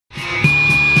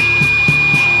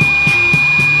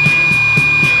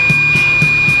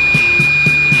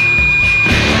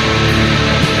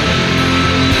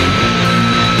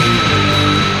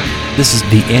This is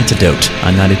The Antidote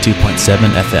on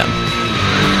 92.7 FM.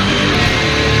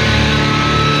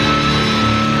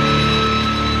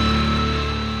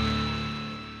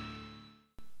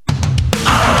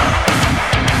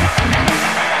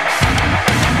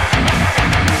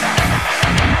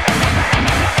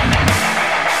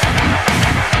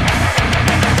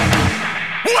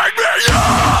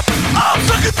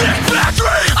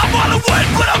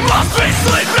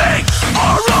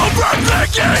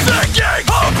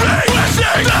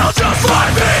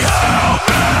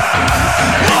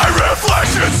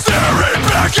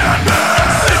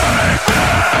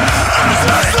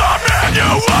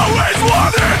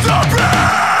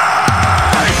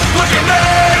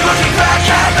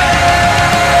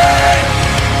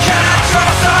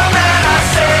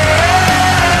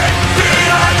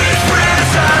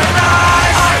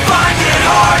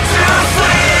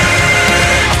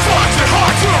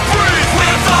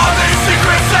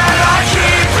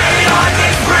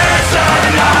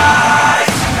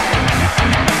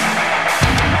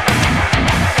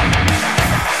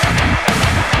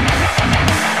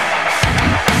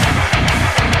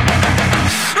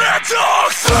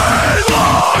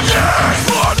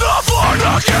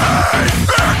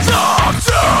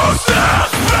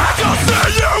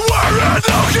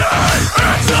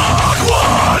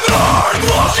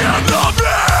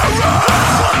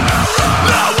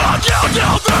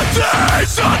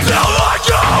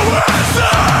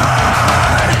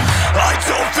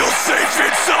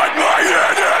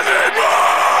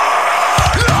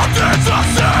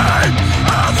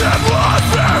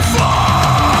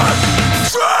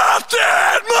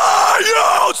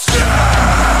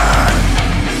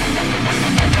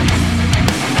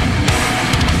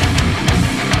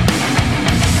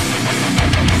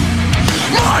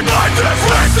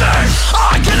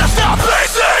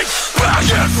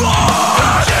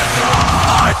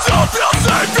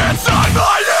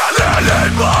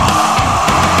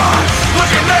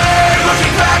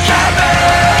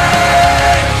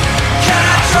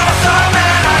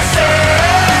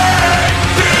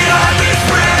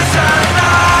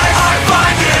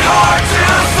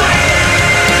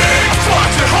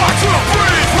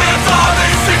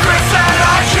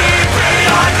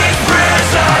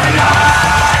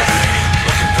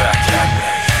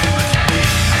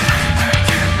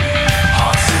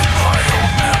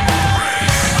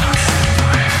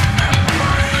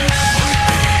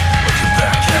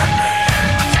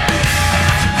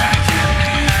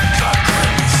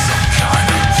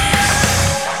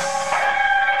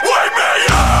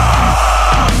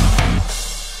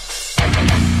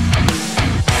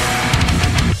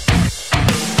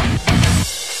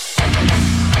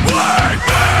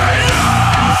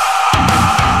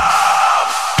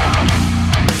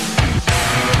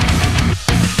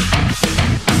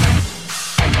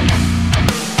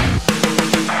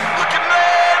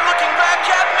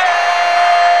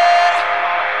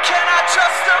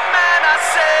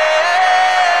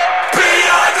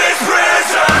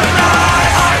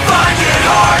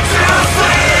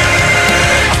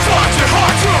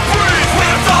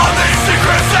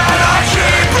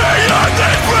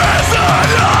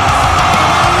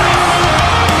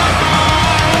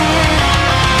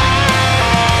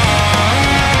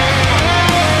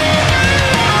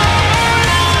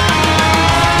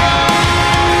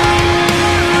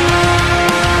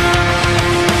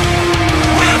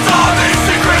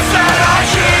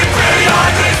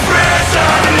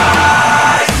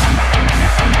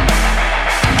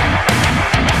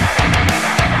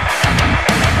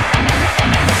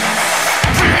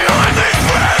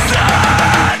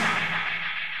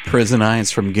 Prison Eyes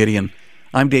from Gideon.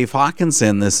 I'm Dave Hawkins,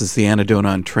 and this is the Antidote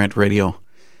on Trent Radio.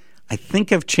 I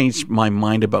think I've changed my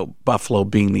mind about Buffalo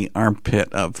being the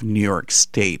armpit of New York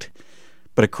State.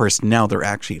 But of course, now they're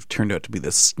actually turned out to be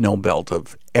the snow belt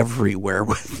of everywhere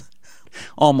with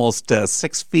almost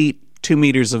 6 feet, 2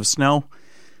 meters of snow.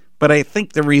 But I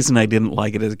think the reason I didn't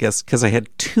like it is, I guess, because I had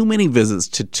too many visits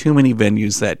to too many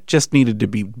venues that just needed to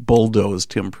be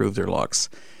bulldozed to improve their looks.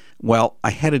 Well, I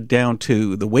headed down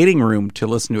to the waiting room to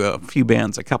listen to a few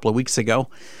bands a couple of weeks ago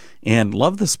and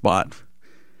loved the spot.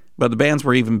 But the bands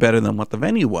were even better than what the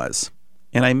venue was.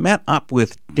 And I met up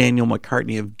with Daniel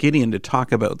McCartney of Gideon to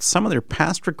talk about some of their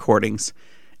past recordings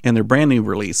and their brand new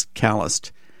release,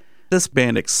 Calloused. This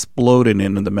band exploded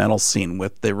into the metal scene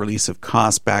with the release of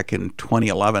Cost back in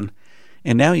 2011.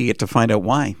 And now you get to find out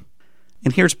why.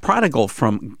 And here's Prodigal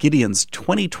from Gideon's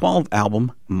 2012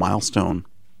 album, Milestone.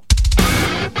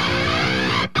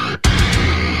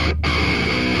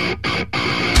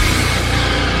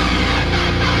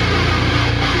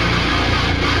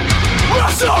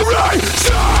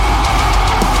 Restoration!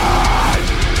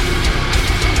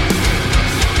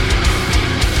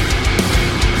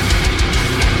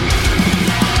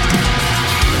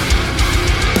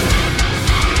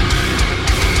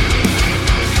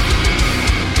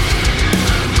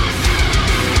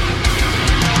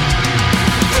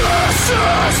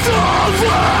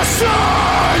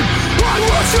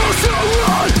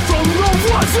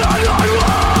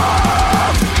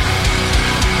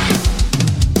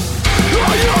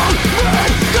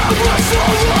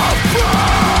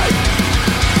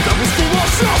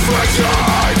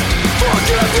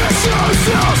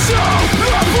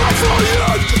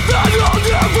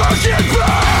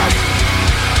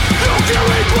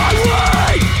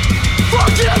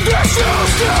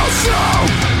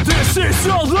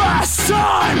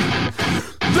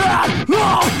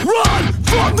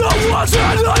 lost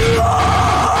and I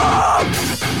love.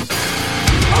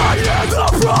 I am the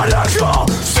prodigal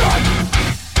son.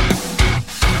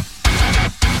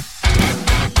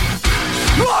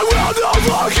 I will no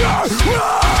longer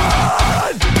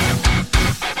run.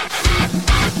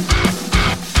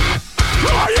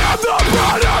 I am the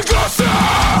prodigal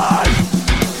son.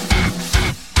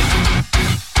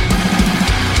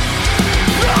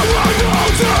 Now I'm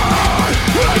older,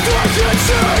 and I can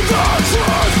see the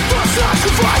truth. The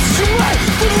sacrifices you made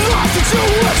for the life that you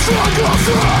would struggle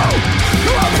through.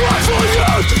 A prideful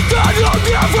youth that you'll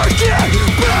never get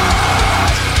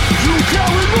back. You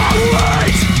carry my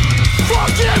weight.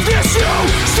 Forgiveness you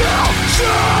still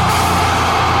show.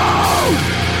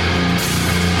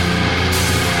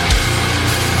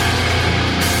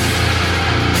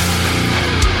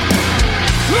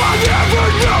 I never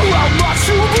knew how much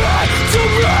you meant to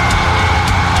me.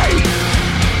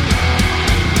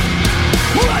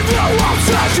 When now I'm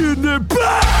taking it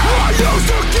back. I used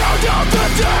to count out the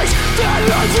days that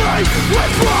I dreamed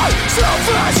with my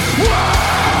selfish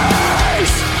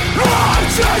ways. I'm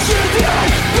taking it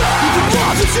back. The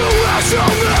love that you have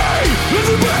shown me, and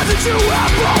the man that you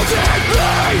have molded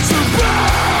me to be.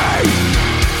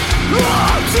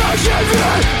 I'm taking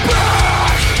it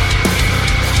back.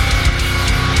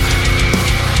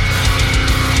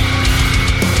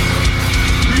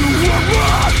 You were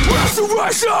my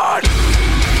restoration.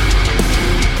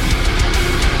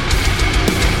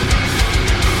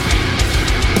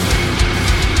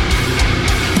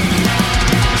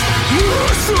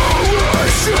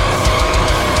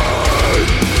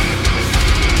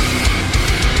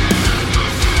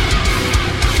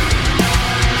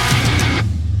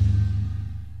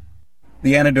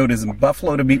 The Antidote is in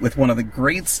Buffalo to meet with one of the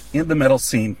greats in the metal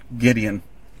scene, Gideon.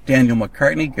 Daniel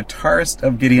McCartney, guitarist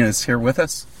of Gideon, is here with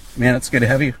us. Man, it's good to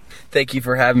have you. Thank you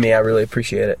for having me. I really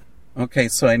appreciate it. Okay,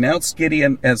 so I announced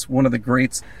Gideon as one of the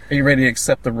greats. Are you ready to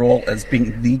accept the role as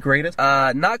being the greatest?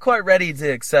 Not quite ready to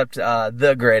accept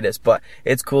the greatest, but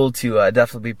it's cool to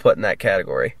definitely be put in that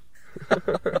category.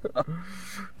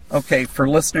 Okay, for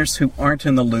listeners who aren't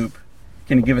in the loop,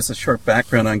 can you give us a short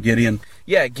background on Gideon?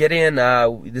 Yeah, Gideon,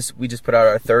 we just put out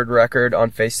our third record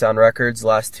on Face Sound Records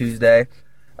last Tuesday.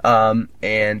 We've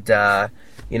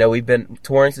been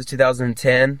touring since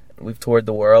 2010. We've toured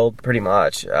the world pretty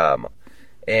much. We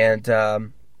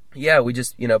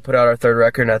just, put out our third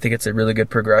record, and I think it's a really good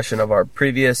progression of our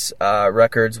previous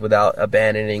records without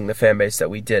abandoning the fan base that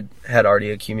we had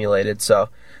already accumulated. So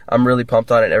I'm really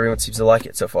pumped on it. Everyone seems to like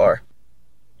it so far.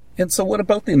 And so what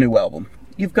about the new album?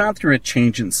 You've gone through a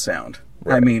change in sound.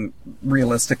 Right. I mean,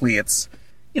 realistically, it's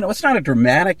not a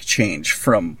dramatic change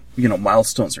from,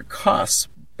 milestones or costs,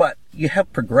 but you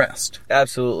have progressed.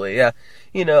 Absolutely, yeah.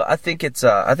 I think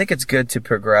it's good to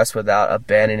progress without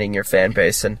abandoning your fan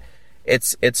base, and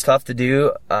it's tough to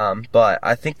do, but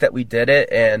I think that we did it,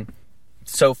 and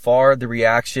so far the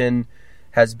reaction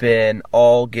has been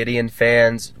all Gideon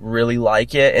fans really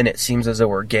like it, and it seems as though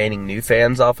we're gaining new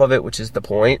fans off of it, which is the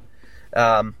point.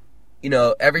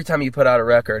 Every time you put out a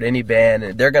record, any band,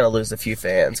 they're going to lose a few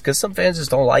fans, because some fans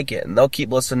just don't like it, and they'll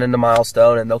keep listening to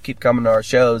Milestone, and they'll keep coming to our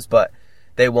shows, but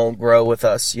they won't grow with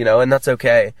us, and that's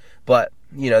okay. But,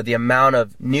 the amount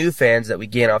of new fans that we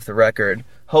gain off the record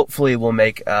hopefully will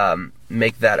make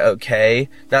that okay.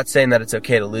 Not saying that it's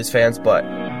okay to lose fans, but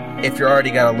if you're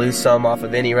already going to lose some off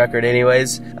of any record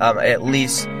anyways, at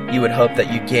least you would hope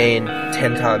that you gain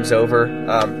 10 times over.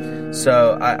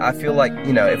 So I feel like,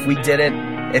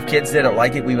 if kids didn't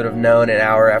like it, we would have known an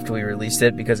hour after we released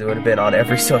it, because it would have been on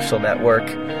every social network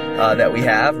that we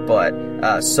have.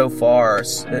 But so far,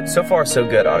 so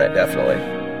good on it,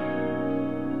 definitely.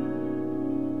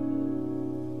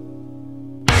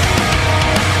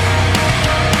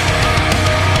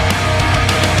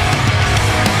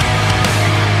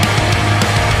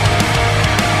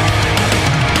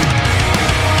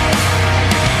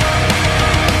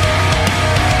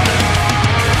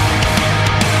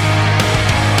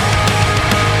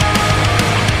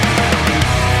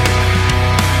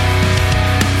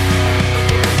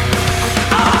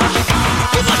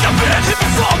 Like I've been hit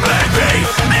before,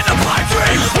 baby.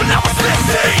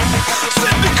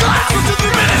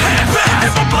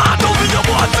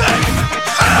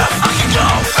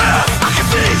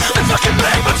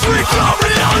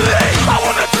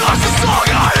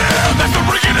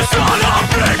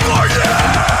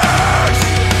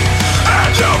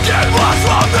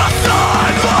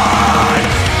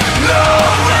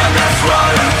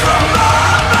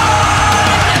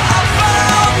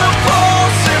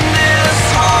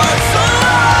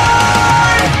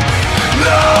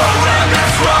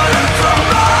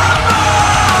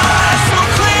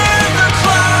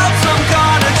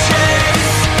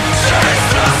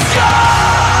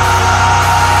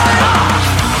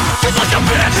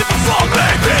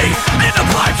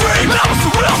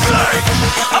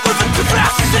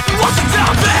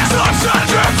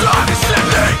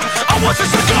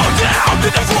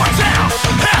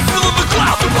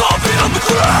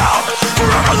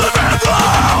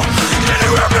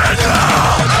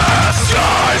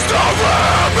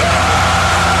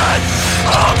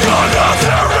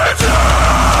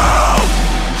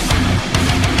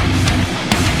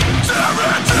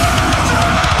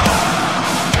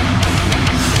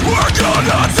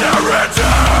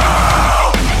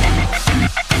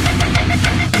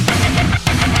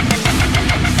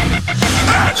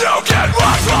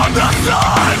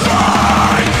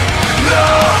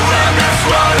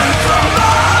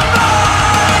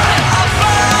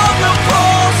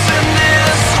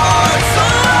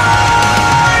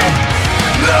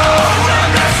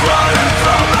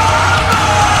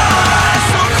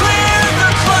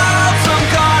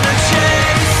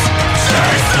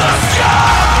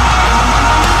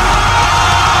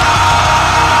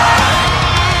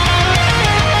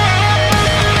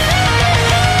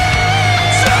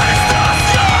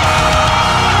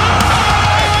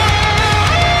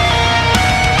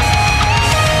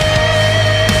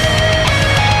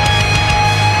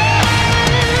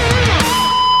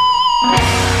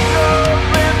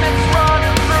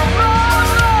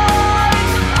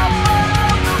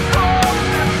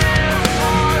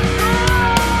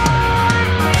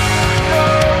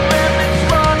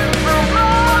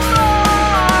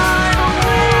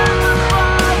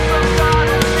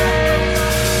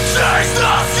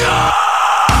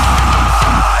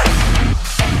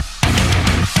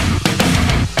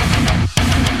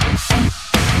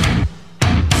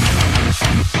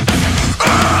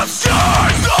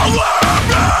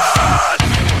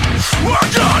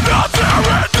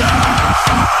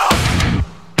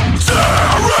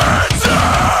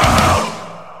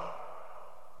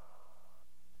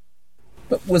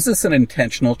 Was this an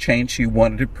intentional change? You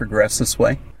wanted to progress this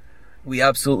way? We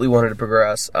absolutely wanted to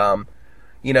progress.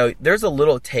 There's a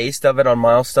little taste of it on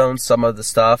Milestones, some of the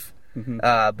stuff,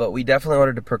 but we definitely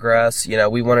wanted to progress.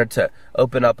 We wanted to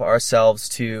open up ourselves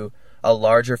to a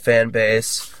larger fan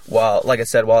base while at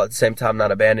the same time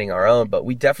not abandoning our own, but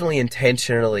we definitely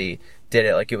intentionally did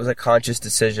it. Like, it was a conscious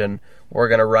decision. We're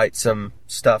going to write some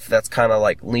stuff that's kind of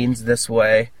like leans this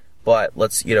way, but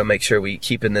let's, make sure we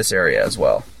keep in this area as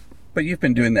well. But you've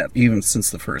been doing that even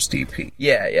since the first EP.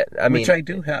 Yeah. Which I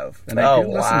do have, and I do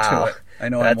listen to it. I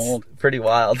know that's I'm old. Pretty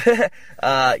wild.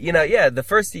 The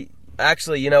first,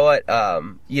 actually, you know what?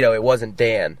 It wasn't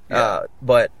Dan,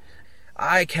 but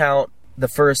I count the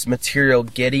first material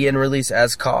Gideon release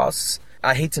as Costs.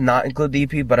 I hate to not include the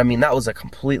EP, but I mean, that was a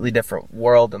completely different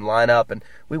world and lineup, and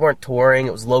we weren't touring.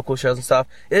 It was local shows and stuff.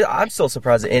 I'm still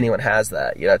surprised that anyone has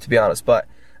that, to be honest. But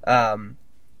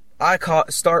I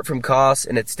start from Costs,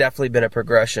 and it's definitely been a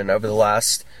progression over the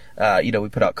last, we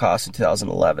put out Costs in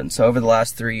 2011. So over the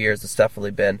last 3 years, it's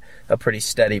definitely been a pretty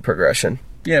steady progression.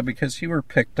 Yeah, because you were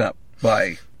picked up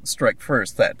by Strike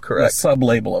First, that correct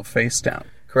sub-label of Facedown.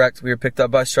 Correct. We were picked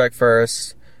up by Strike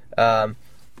First. Long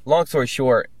story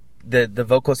short, the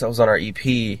vocalist that was on our EP,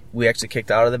 we actually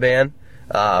kicked out of the band.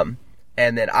 And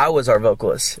then I was our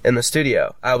vocalist in the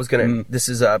studio. I was going to, this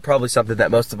is probably something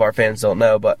that most of our fans don't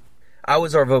know, but I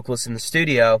was our vocalist in the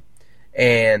studio,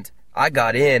 and I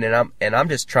got in, and I'm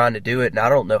just trying to do it, and I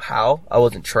don't know how. I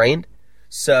wasn't trained.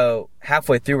 So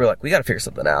halfway through, we're like, we got to figure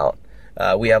something out.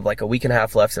 We have like a week and a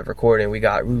half left of recording. We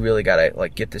really got to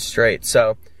get this straight.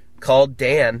 So called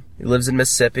Dan, who lives in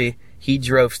Mississippi. He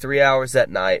drove 3 hours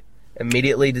that night,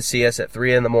 immediately to see us at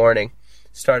 3 a.m,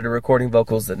 started recording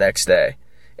vocals the next day.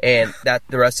 And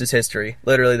the rest is history.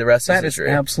 Literally, the rest is history.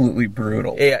 That is absolutely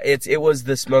brutal. Yeah, it was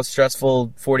the most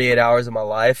stressful 48 hours of my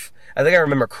life. I think I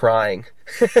remember crying.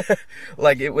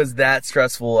 Like, it was that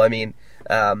stressful. I mean,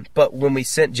 but when we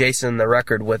sent Jason the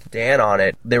record with Dan on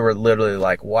it, they were literally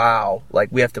like, wow, like,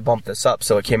 we have to bump this up.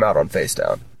 So it came out on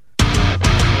Facedown.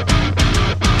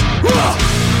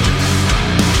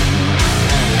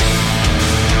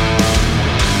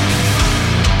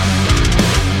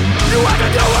 You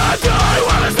wanna do what I do, you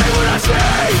wanna say what I say.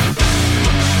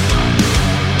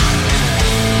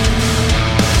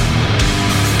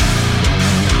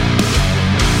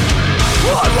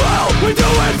 What will we do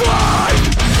with life?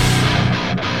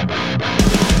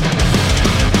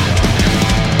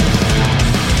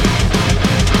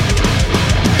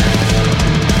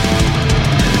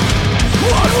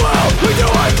 What will we do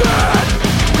with it?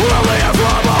 We'll live for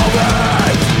a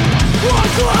moment. One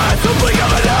glance, a blink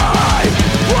of an eye.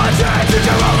 One chance, you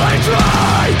can only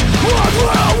try. What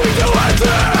will we do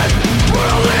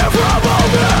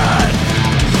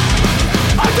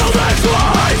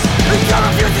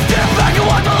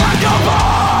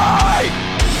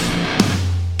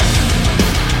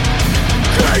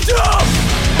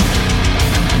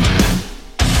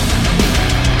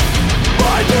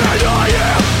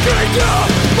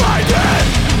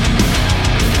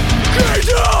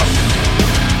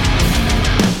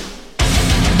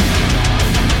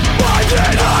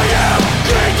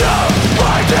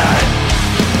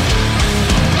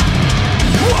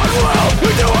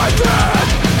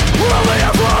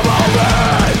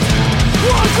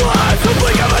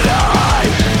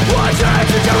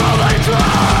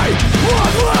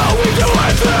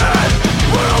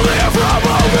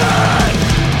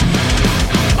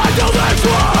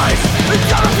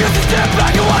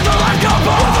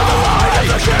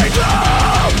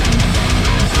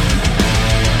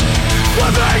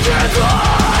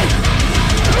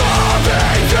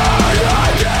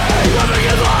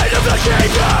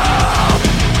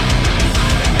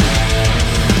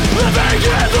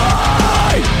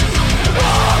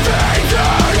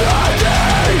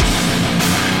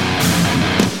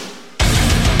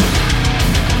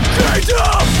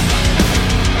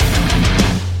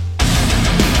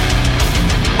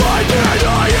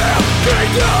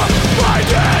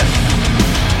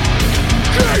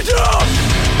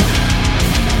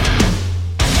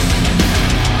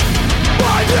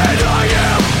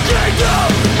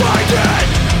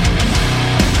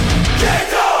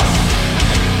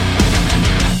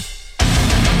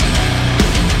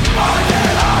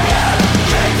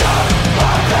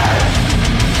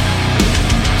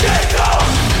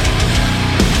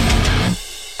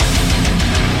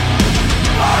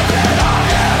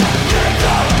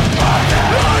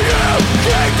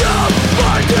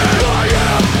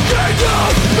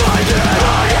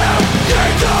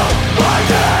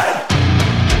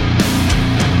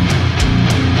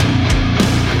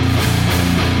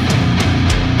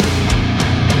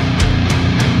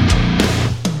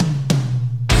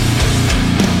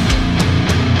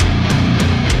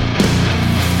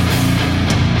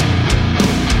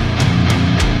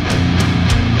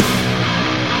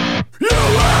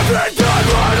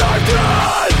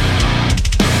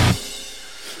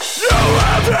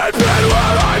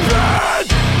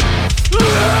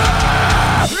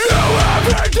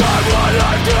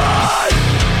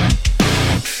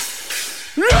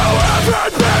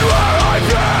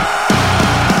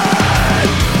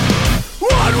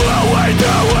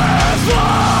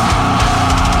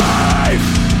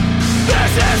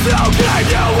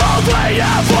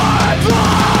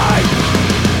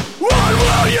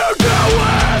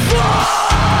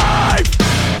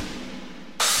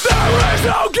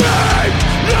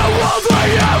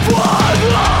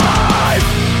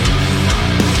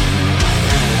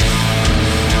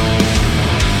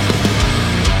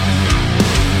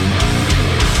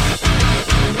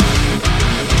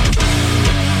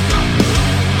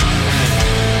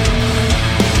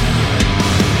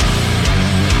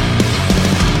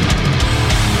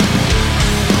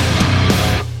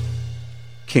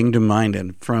Kingdom Mind,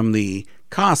 and from the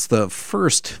Cost, the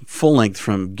first full length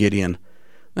from Gideon.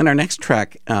 Then our next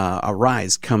track,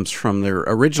 Arise, comes from their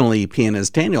original EP, and as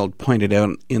Daniel pointed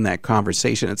out in that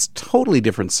conversation, it's totally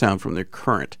different sound from their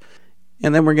current.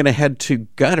 And then we're going to head to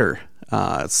Gutter,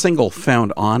 a single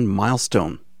found on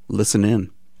Milestone. Listen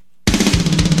in.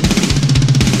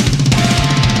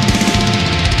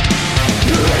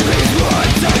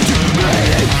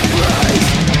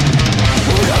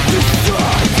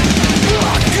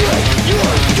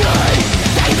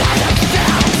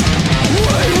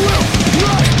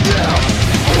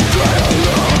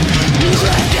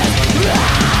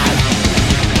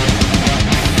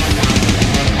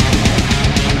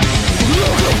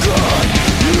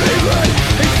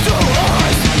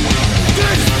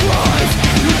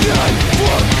 Despise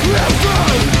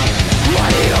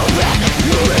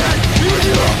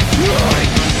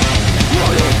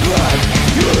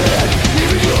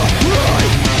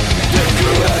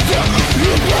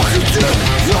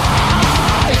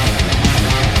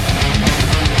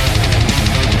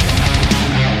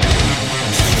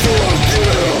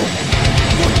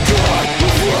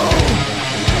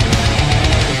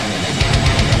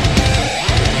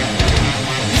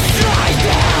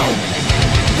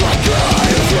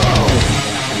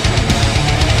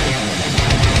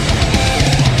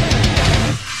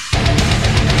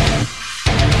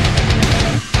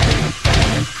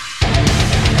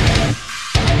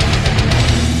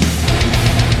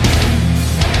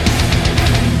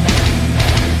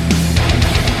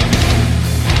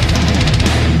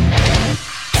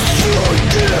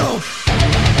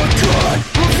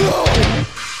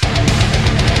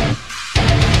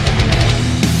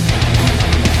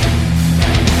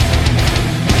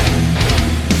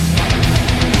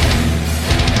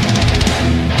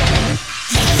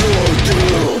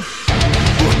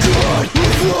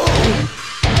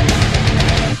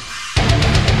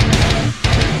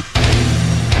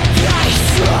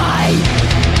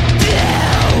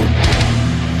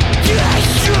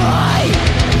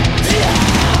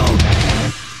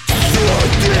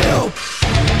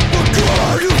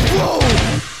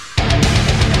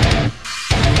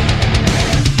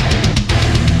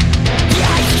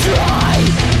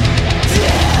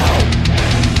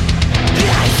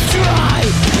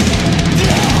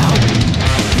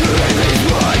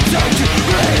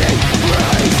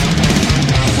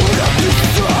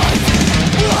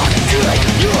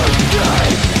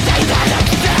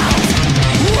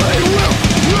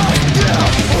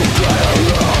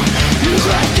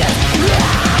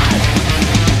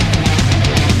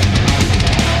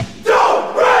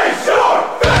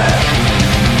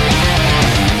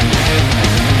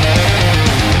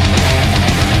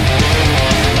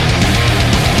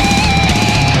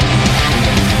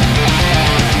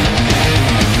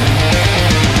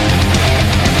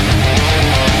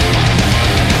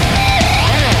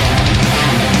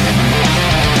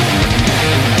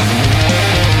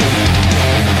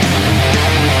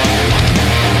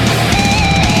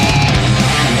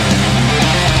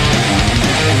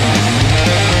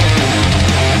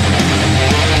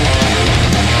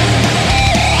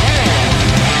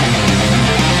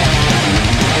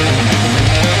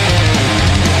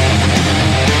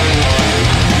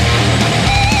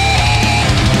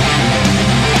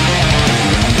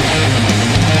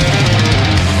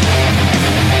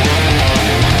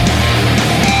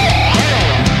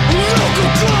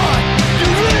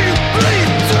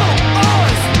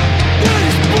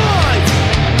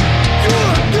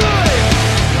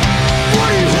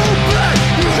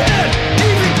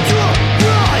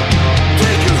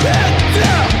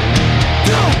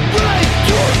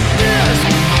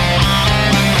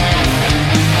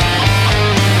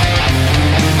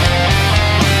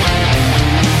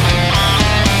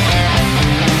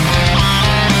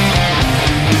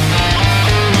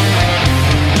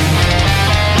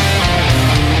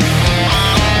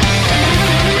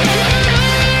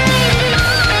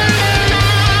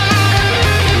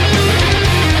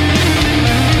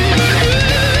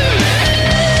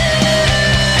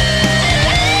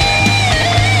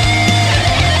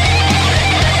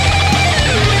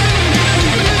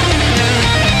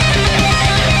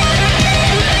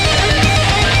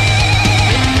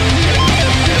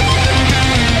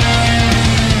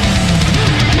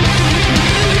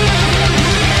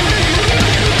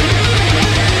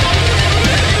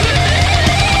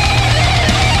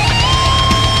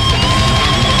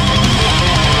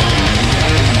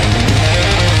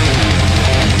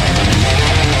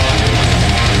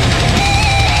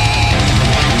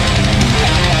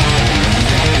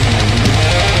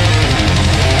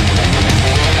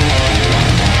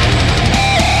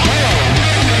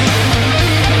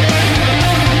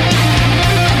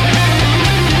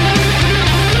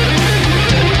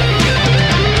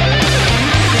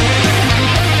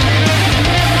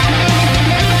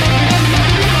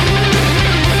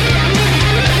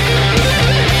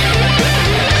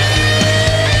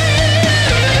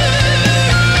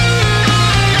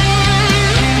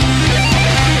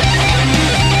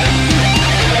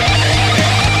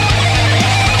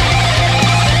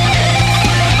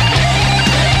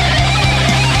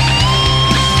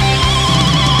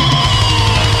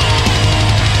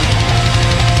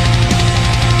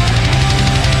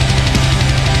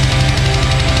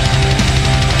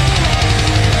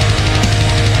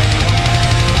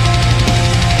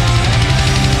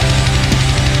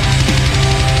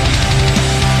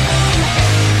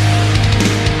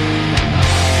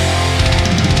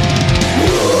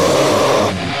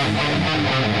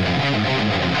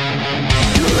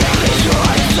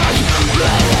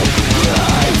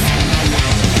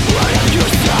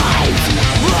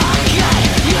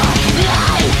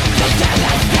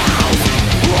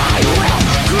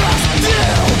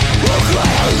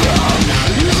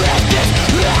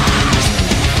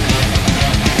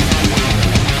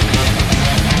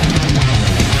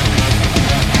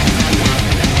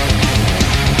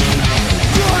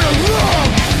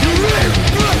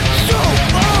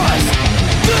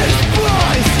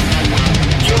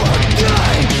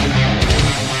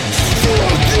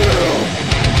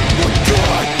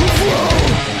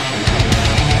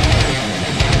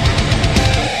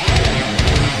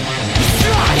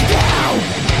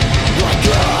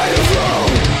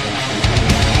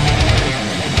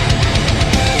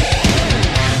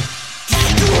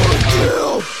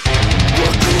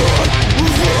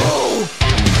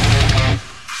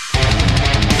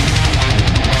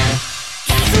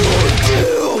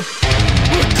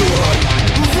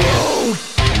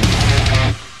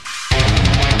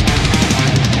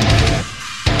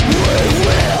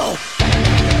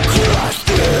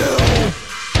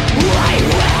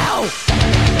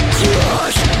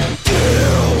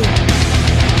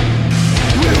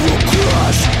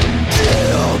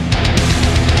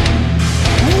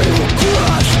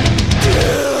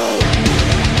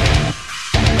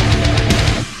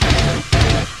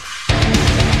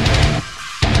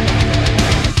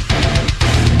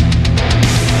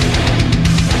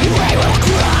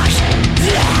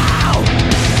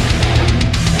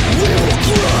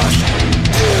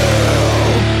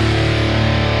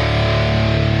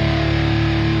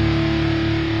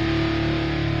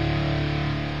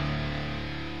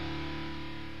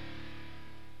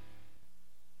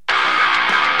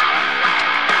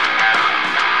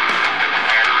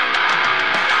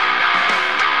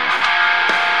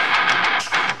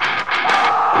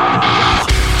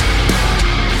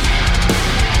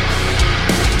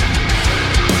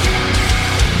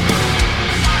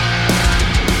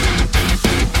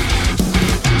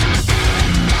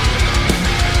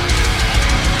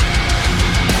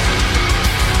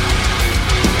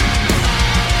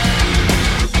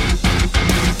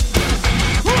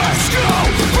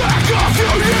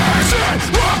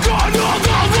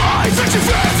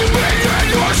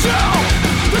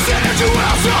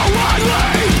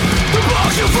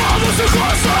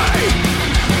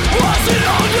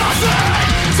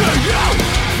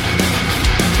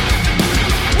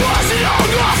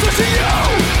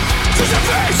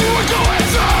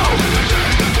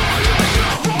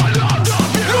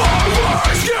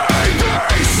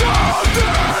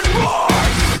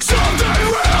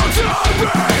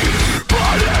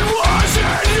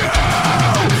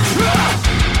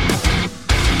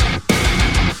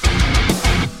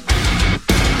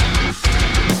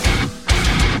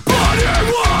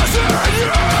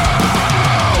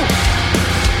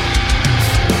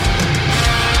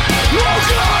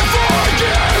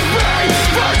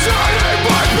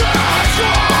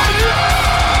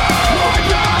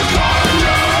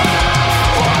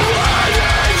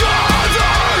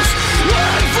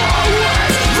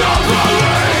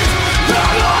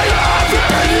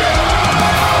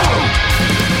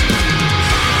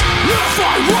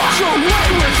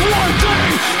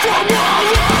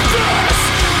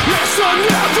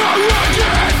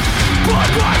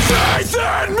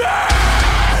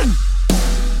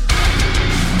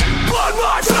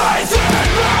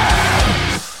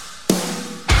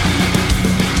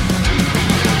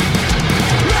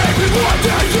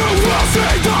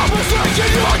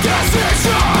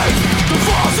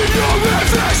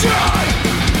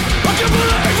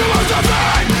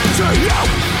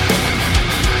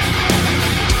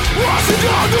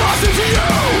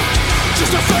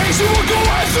just a phase you were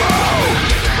going through.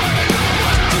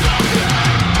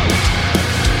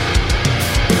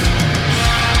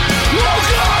 Oh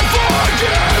God,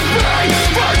 forgive me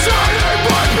for turning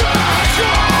my back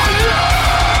on you.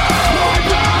 My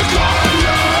back on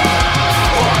you.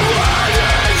 For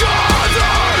letting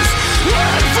others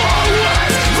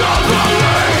influence the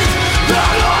belief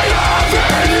that I have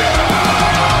in you.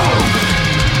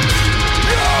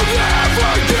 You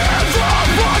never give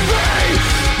up on me.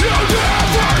 You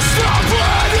never stop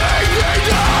letting me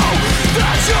know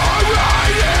that you're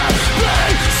right here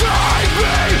beside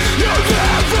me. You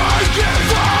never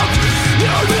give up.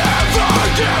 You never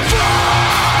give up.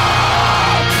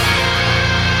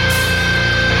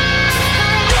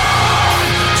 God,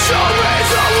 show me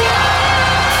the way.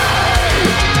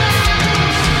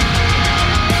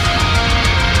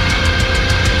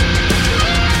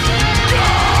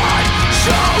 God,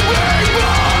 show me my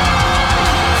way.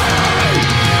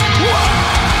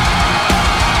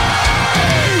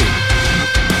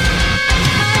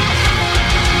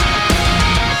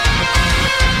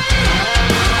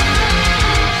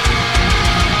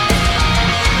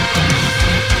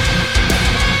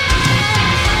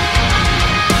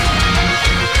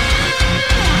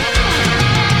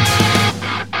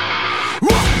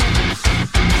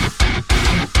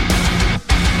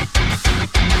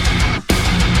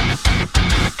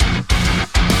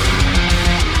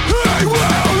 I will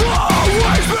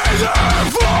always be there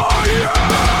for you.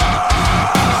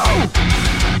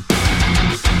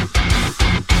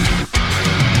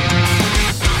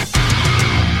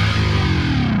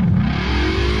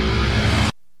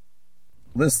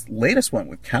 This latest one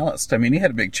with Calloused, I mean, you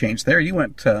had a big change there. You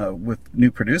went with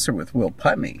new producer with Will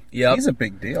Putney. Yep. He's a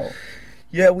big deal.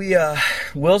 Yeah,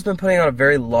 Will's been putting out a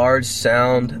very large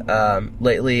sound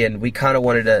lately, and we kind of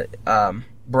wanted to.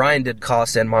 Brian did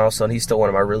Cost and Milestone. He's still one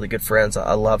of my really good friends.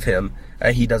 I love him.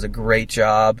 He does a great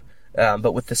job.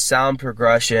 But with the sound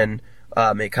progression,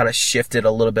 it kind of shifted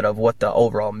a little bit of what the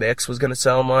overall mix was going to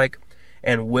sound like.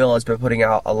 And Will has been putting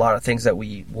out a lot of things that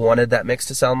we wanted that mix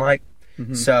to sound like.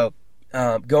 Mm-hmm. So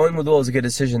going with Will was a good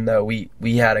decision, though. We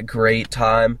had a great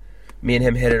time. Me and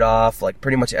him hit it off. Like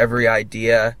pretty much every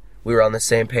idea we were on the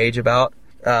same page about.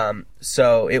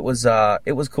 So it was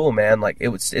cool, man. Like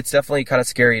it's definitely kind of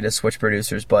scary to switch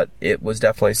producers, but it was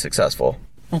definitely successful.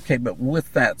 Okay, but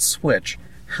with that switch,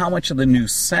 how much of the new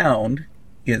sound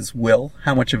is Will?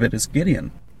 How much of it is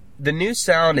Gideon? The new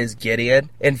sound is Gideon.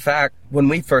 In fact, when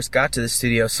we first got to the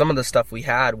studio, some of the stuff we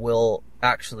had, Will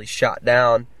actually shot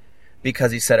down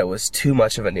because he said it was too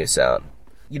much of a new sound.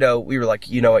 You know, we were like,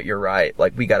 you know what, you're right.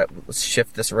 Like, let's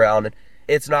shift this around. And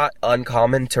it's not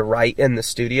uncommon to write in the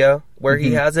studio where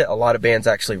he has it. A lot of bands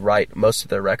actually write most of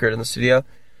their record in the studio.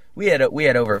 We had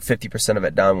over 50% of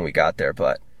it done when we got there,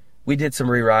 but we did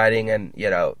some rewriting, and, you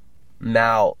know,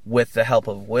 now with the help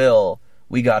of Will,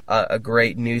 we got a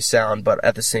great new sound, but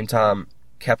at the same time,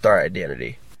 kept our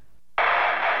identity.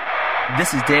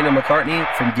 This is Daniel McCartney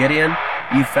from Gideon.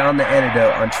 You found the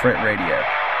Antidote on Trent Radio.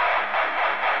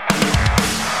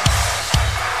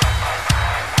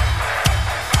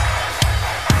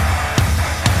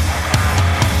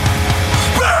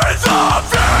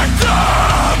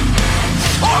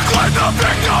 Claim the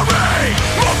victory.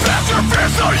 Move past your fear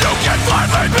so you can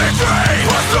finally be free.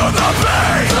 Push through the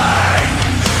pain.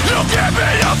 You can't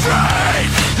be afraid.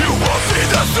 You won't see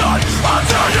the sun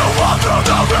until you walk through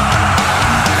the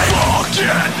rain.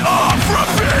 Walking up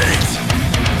repeat.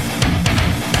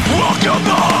 Welcome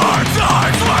the hard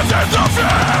times within the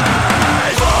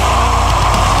face.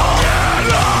 Walking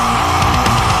up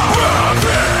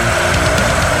repeat.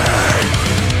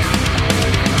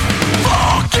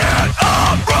 Walking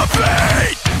up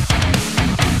repeat.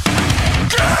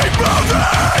 Keep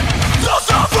moving. Don't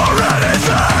stop for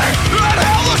anything.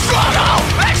 Inhale the struggle.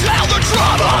 Exhale the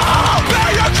trouble.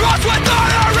 Bear your cross with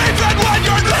honor even when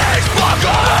your knees block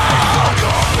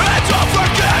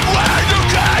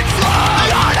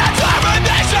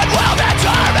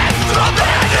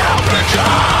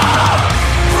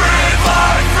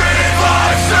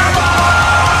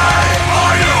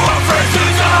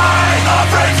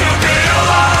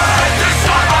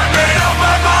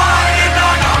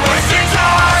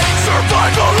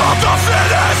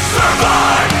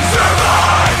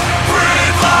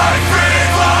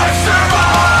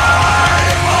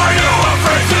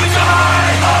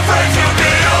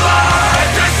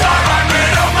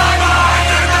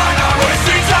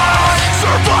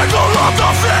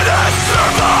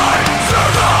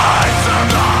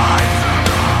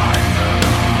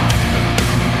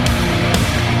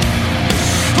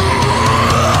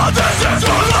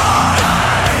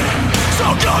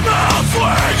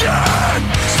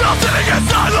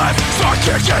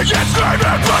Kicking and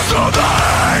screaming personally.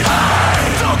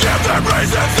 Don't give them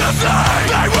reasons to say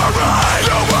they were right,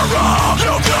 you were wrong,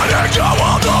 you couldn't go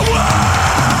all the way.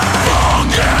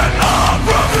 Walking up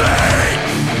repeat.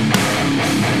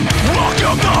 Walk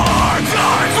up the hard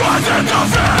times, rising to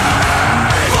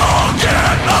feet.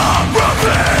 Walking up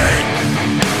repeat.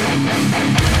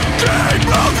 Keep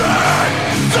moving,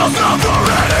 don't stop for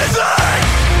anything.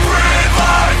 Breathe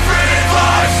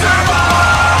life, survive.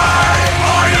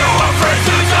 Are you afraid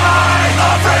to die?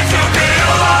 Afraid to be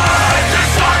alive?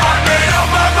 This time I made up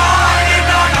my mind and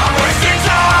I'm not wasting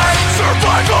time.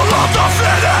 Survival of the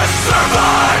fittest.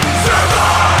 Survive,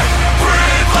 survive.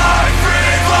 Breathe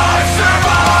life,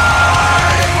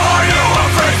 survive. Are you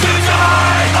afraid to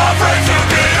die? Afraid to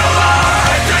be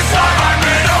alive? This time I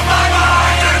made up my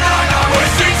mind and I'm not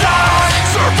wasting time.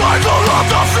 Survival of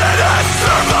the fittest.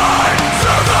 Survive,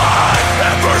 survive.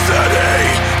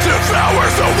 Adversity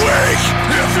devours the weak.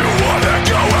 If you wanna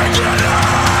go and get it,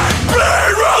 be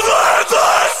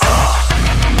relentless.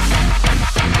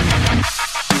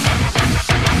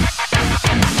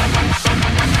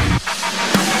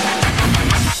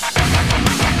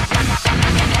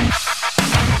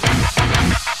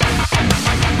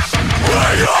 We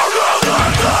are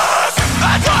relentless.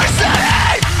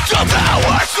 Adversity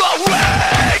devours the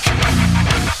weak.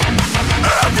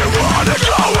 If you wanna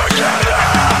go and get it,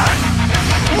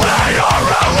 we are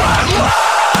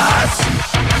relentless.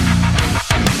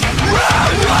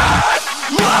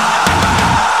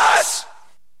 Relentless.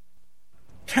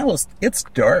 Calloused, it's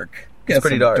dark. It's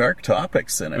pretty some dark.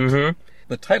 topics in it. Mm-hmm.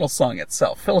 The title song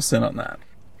itself, fill us in on that.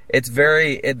 It's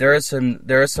there is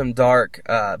some dark,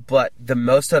 but the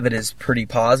most of it is pretty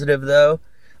positive though.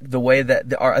 The way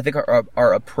that I think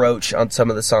our approach on some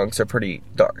of the songs are pretty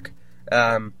dark.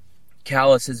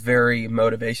 Callous is very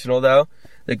motivational though.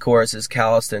 The chorus is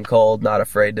calloused and cold, not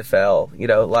afraid to fail. You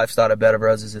know, life's not a bed of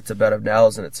roses, it's a bed of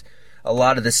nails. And it's a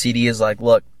lot of the CD is like,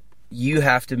 look, you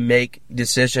have to make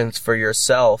decisions for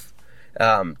yourself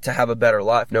to have a better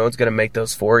life. No one's going to make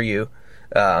those for you.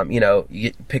 You know,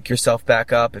 you pick yourself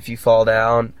back up if you fall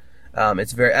down.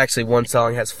 It's actually one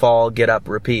song has fall, get up,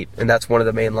 repeat. And that's one of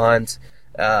the main lines.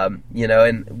 You know,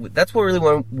 and that's what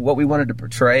we wanted to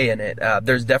portray in it.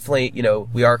 There's definitely, you know,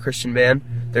 we are a Christian band.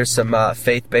 There's some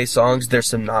faith-based songs. There's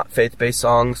some not faith-based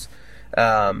songs.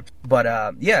 Yeah,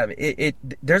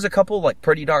 there's a couple like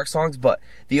pretty dark songs, but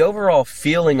the overall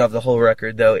feeling of the whole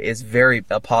record though is very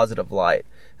a positive light.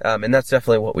 And that's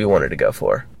definitely what we wanted to go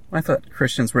for. I thought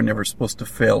Christians were never supposed to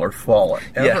fail or fall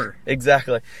ever. Yeah,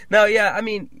 exactly. No, yeah, I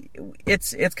mean,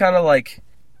 it's kind of like,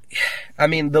 I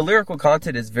mean, the lyrical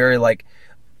content is very like,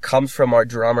 comes from our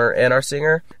drummer and our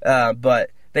singer,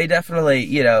 but they definitely,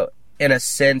 you know, in a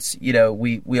sense, you know,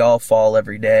 we all fall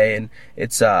every day, and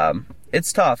it's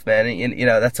tough, man. And, you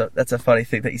know, that's a funny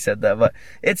thing that you said that, but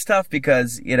it's tough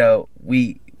because, you know,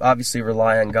 we obviously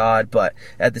rely on God, but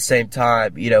at the same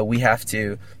time, you know, we have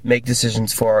to make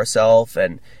decisions for ourselves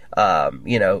and,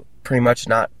 you know, pretty much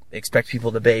not expect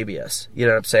people to baby us. You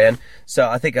know what I'm saying? So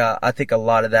I think a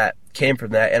lot of that came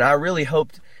from that, and I really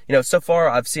hoped, you know, so far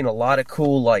I've seen a lot of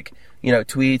cool, like, you know,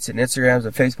 tweets and Instagrams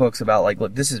and Facebooks about like,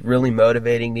 look, this is really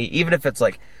motivating me. Even if it's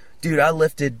like, dude, I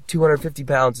lifted 250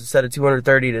 pounds instead of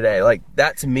 230 today. Like,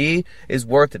 that to me is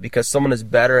worth it because someone is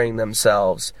bettering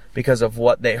themselves because of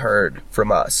what they heard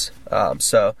from us.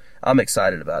 So I'm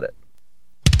excited about it.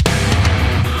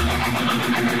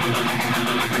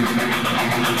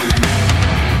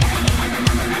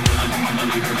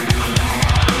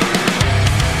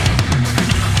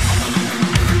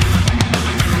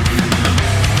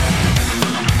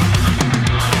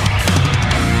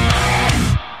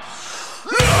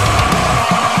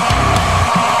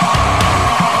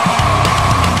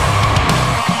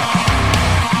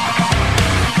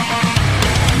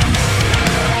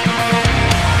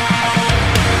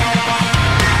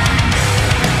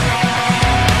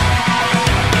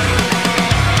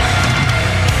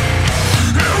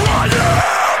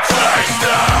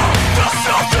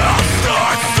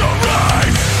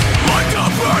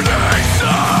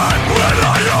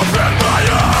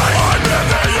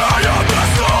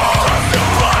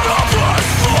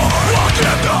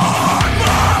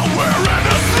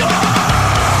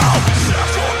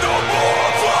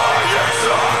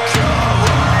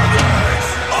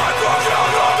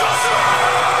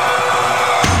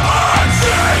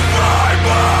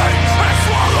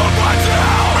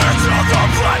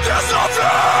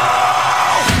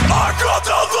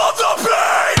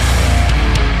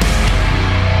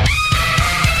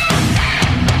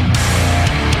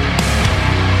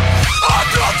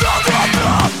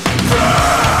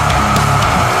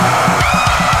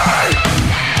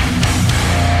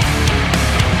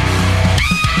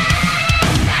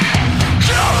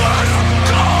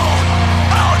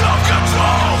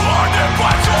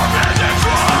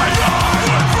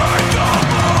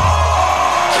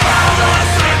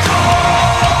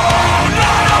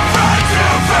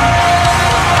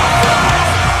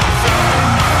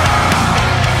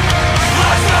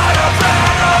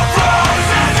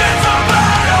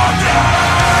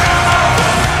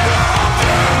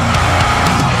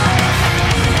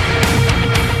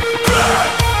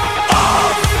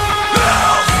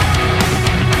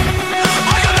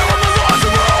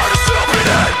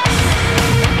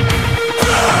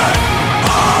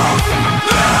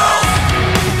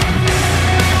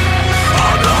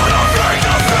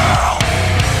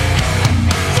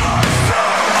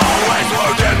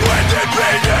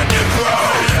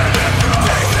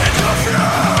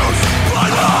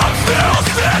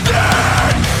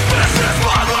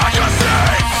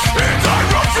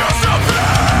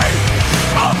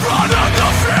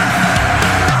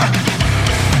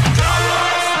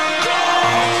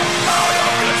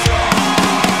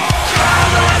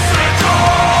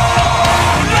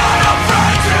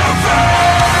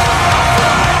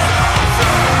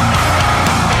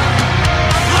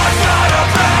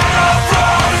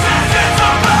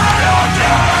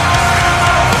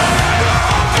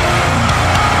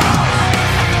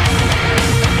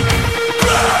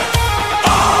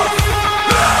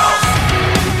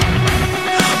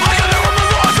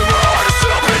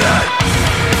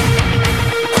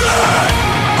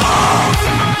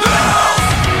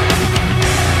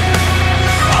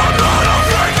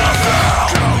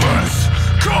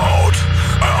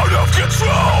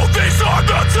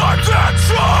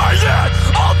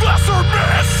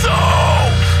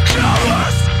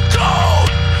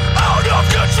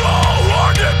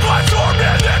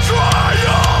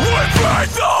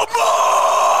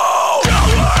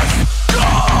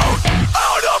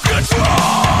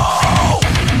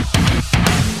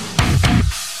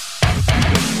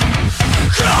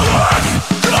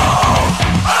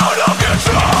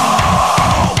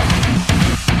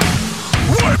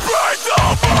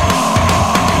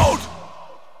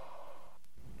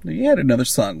 you had another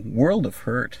song, World of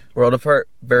Hurt. World of Hurt,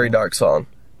 very dark song.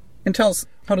 And tell us,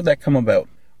 how did that come about?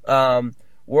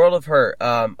 World of Hurt,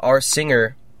 our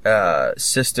singer,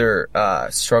 sister,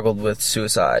 struggled with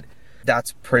suicide.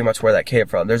 That's pretty much where that came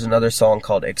from. There's another song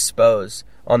called Expose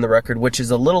on the record, which is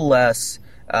a little less,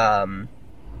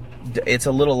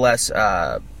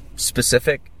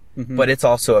 specific, but it's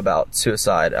also about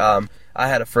suicide. I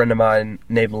had a friend of mine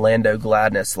named Lando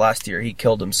Gladness last year. He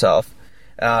killed himself.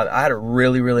 I had a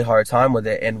really, really hard time with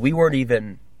it, and we weren't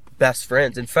even best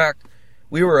friends. In fact,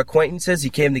 we were acquaintances.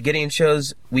 He came to Gideon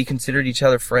shows. We considered each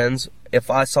other friends. If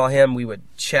I saw him, we would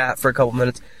chat for a couple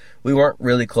minutes. We weren't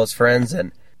really close friends,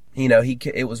 and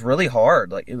it was really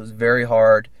hard. Like, it was very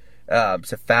hard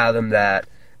to fathom that.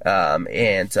 I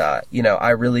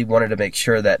really wanted to make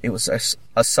sure that it was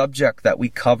a subject that we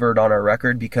covered on our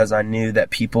record, because I knew that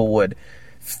people would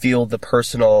feel the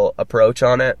personal approach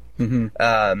on it,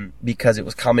 because it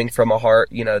was coming from a heart,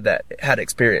 that had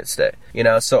experienced it.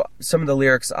 So some of the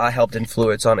lyrics I helped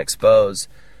influence on Expose.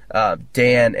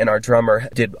 Dan and our drummer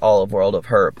did all of World of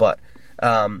Hurt, but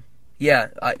I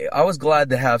was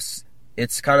glad to have.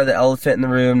 It's kind of the elephant in the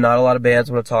room. Not a lot of bands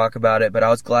want to talk about it, but I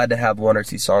was glad to have one or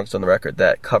two songs on the record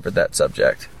that covered that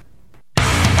subject.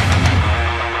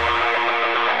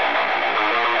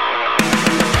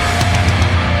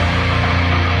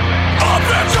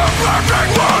 Perfect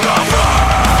world of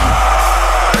hurt.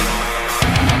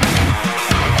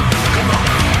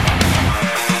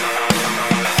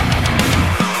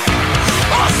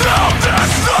 A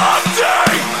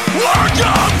self-destructing work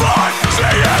of art,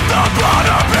 seeing the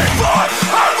bottom before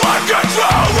her life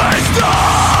controlling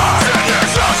stars. 10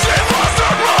 years ago she lost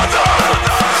her brother.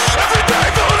 Every day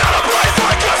blown out of place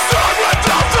like a sun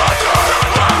without thunder.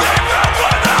 Nothing that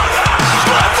went out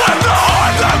left with the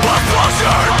heart that was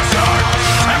punctured.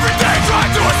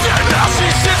 Tried to escape, now she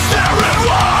sits there and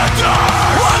wonders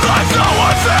why life's no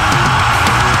one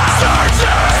found.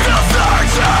 Searching, still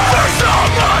searching for so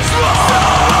much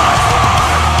more.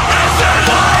 Is there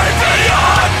life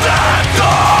beyond that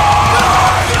door?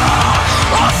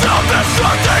 A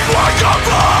self-destructing work of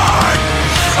art,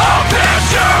 a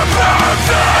picture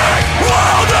perfect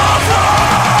world of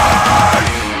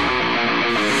hurt.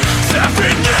 7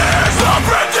 years of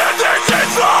pretending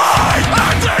she's fine,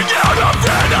 acting out of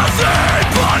fantasy.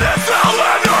 But it's hell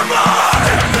in her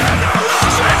mind.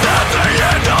 She's at the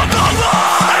end of the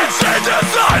line. She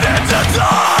decided to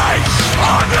die.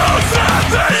 On who's at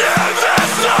the end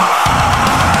this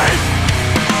time?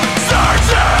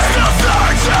 Searching, still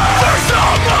searching for so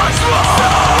much more.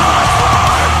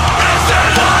 Is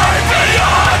there life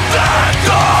beyond that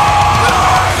door?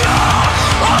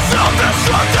 A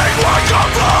self-destructing work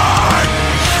of art,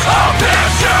 a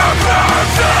picture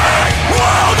perfect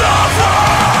world of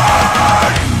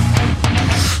hurt.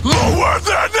 Lower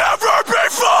than ever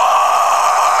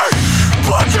before,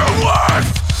 but you're worth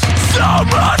so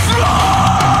much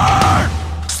more.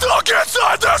 Stuck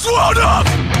inside this world of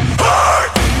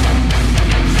hurt.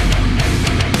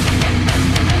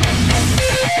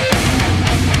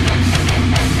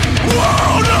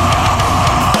 World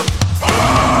of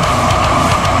hurt.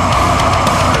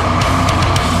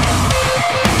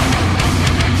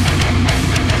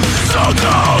 So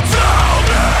don't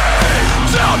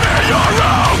tell me you're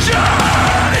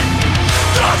okay.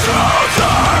 The truth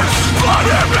hurts, but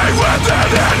hit me with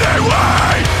it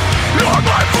anyway. You're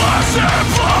my flesh and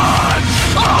blood,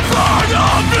 a part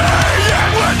of me,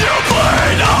 and when you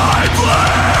bleed, I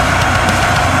bleed.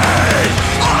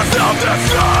 A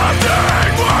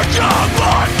self-destructing work of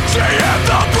art, she hit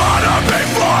the bottom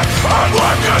before her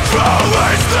life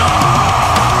controlling stars.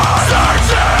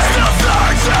 Searching, still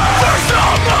searching for so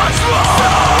much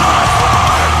more.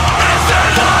 Is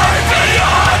there life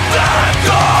beyond that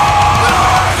door?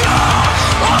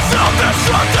 A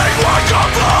self-destructing work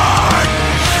of art,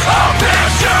 a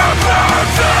picture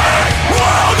perfect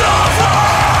world of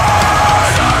hurt.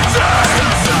 Searching,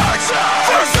 still searching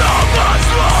for so much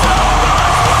more.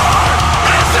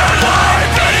 Is there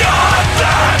life beyond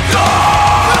that door?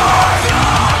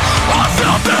 A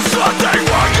self-destructing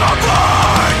work of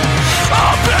art, a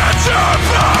picture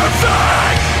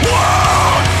perfect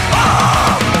world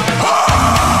of hurt.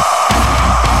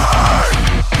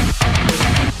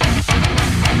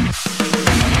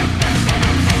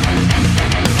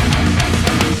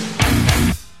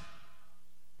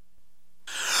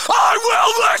 I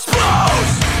will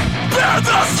expose, bear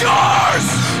the scars,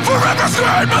 forever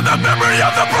scream in the memory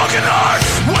of the broken heart.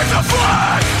 With the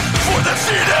flag for the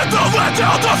seated, the let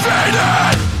down, the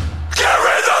faded.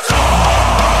 Carry the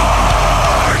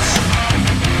torch.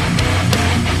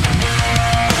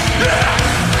 Yeah.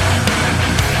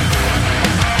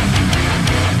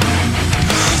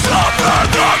 So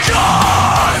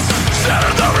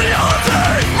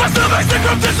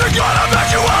got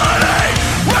eventuality.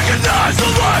 Recognize the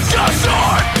life got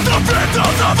short. The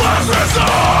victims of last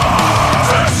resort.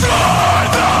 Destroy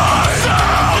the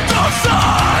sound of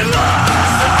silence.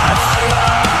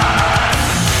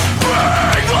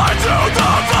 Bring light to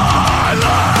the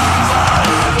violence.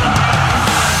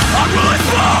 I will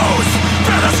expose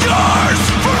bitter scars.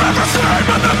 Forever shame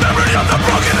and the memory of the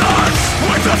broken hearts.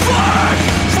 With the flag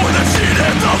for the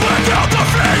cheated, the left out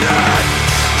defeated.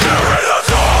 Carry the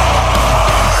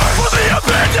torch for the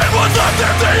abandoned ones left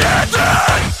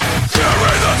empty-handed.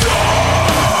 Carry the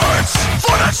torch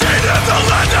for the cheated, the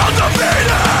land out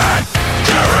defeated.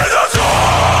 Carry the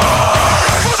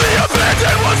torch for the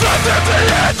abandoned ones left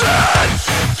empty-handed.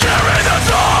 Carry the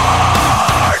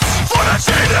torch for the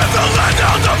cheated, the land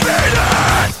out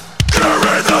defeated.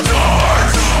 Carry the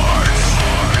torch.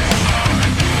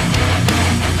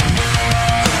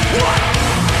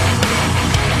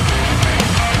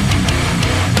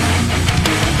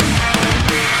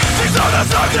 These are the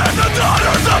sons and the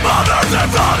daughters, the mothers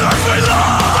and fathers we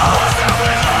love.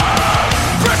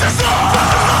 Precious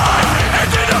life,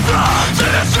 ending the blood,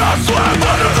 and it's just swept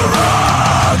under the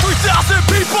rug. 3,000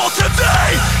 people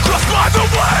today, crossed by the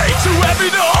way, too heavy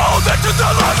to hold that took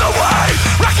their lives away.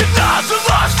 Recognize the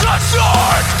lives cut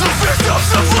short, the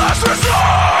victims of last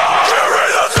resort. Carry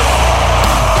the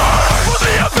torch for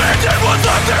the abandoned ones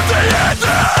left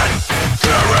empty-handed.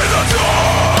 Carry the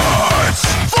torch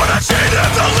for the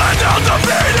cheated, the land out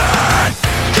defeated.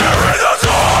 Carry the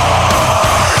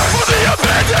torch for the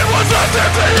abandoned ones left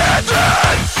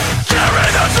empty-handed. Carry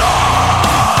the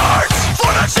torch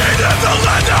for the cheated, the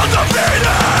land out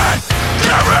defeated.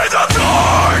 Carry the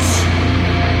torch.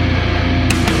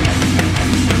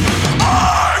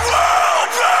 I will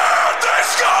bear these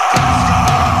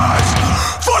scars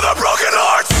for the broken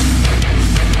hearts.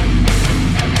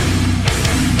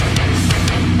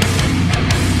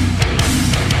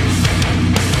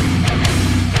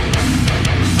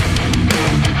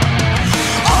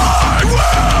 I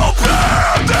will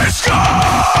bear these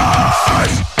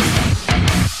scars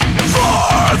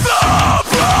for the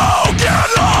broken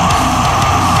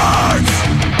hearts.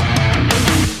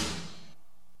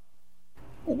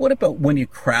 What about when you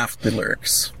craft the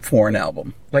lyrics for an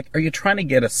album? Like, are you trying to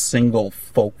get a single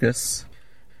focus?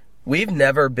 We've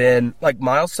never been, like,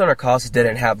 Milestone or Calloused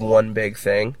didn't have one big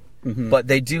thing, but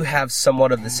they do have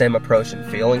somewhat of the same approach and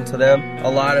feeling to them. A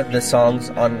lot of the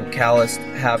songs on Calloused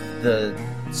have the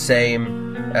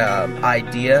same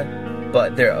idea,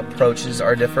 but their approaches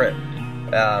are different.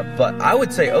 But I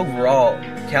would say overall,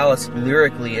 Calloused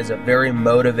lyrically is a very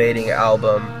motivating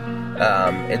album.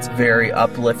 It's very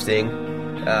uplifting,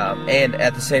 and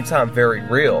at the same time, very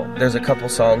real. There's a couple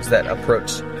songs that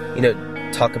approach,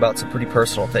 talk about some pretty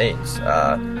personal things.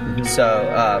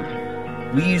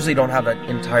 So we usually don't have an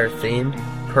entire theme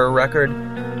per record,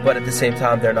 but at the same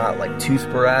time, they're not like too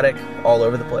sporadic all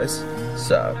over the place.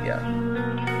 So yeah.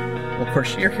 Well, of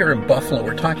course, you're here in Buffalo.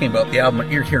 We're talking about the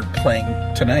album you're here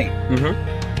playing tonight.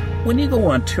 When you go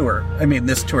on tour, I mean,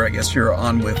 this tour, I guess you're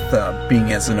on with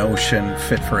Being as an Ocean,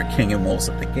 Fit for a King, and Wolves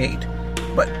at the Gate.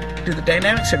 But do the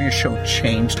dynamics of your show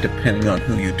change depending on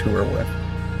who you tour with?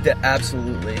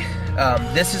 Absolutely.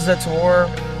 This is a tour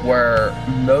where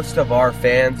most of our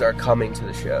fans are coming to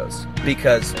the shows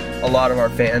because a lot of our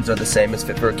fans are the same as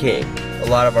Fit for a King. A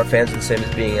lot of our fans are the same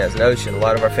as Being as an Ocean. A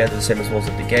lot of our fans are the same as Wolves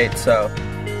at the Gate. So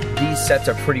these sets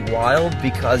are pretty wild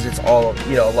because it's all,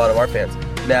 a lot of our fans.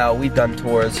 Now, we've done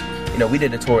tours, we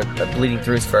did a tour, the Bleeding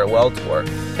Through's Farewell Tour.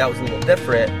 That was a little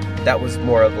different. That was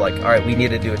more of like, all right, we need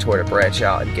to do a tour to branch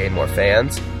out and gain more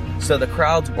fans. So the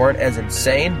crowds weren't as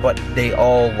insane, but they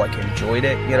all like enjoyed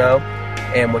it,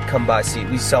 and would come by.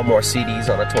 We sell more CDs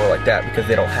on a tour like that because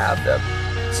they don't have them.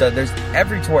 So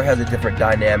every tour has a different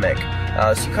dynamic.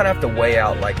 So you kind of have to weigh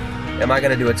out, like, am I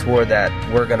going to do a tour that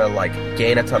we're going to like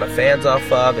gain a ton of fans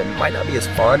off of and might not be as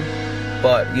fun,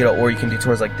 but or you can do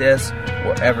tours like this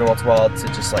where every once in a while to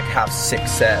just like have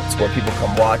 6 sets where people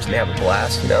come watch and they have a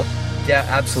blast. Yeah,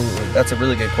 absolutely. That's a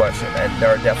really good question, and there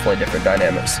are definitely different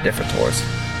dynamics to different tours.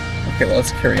 Okay, well,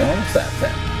 let's carry on with that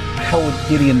then. How would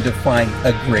Gideon define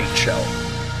a great show?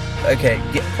 Okay,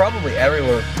 probably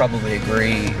everyone would probably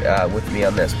agree with me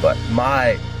on this, but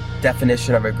my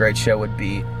definition of a great show would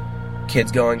be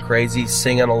kids going crazy,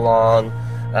 singing along,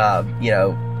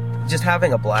 just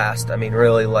having a blast. I mean,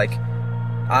 really, like,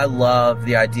 I love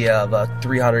the idea of a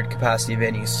 300 capacity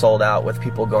venue sold out with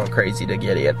people going crazy to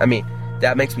Gideon. I mean,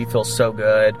 that makes me feel so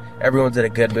good. Everyone's in a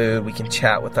good mood. We can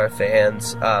chat with our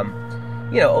fans.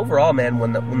 Overall, man,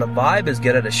 when the vibe is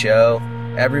good at a show,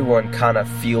 everyone kind of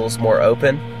feels more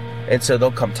open. And so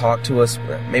they'll come talk to us,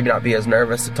 maybe not be as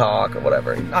nervous to talk or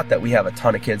whatever. Not that we have a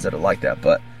ton of kids that are like that,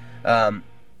 but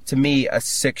to to me, a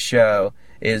sick show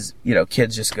is,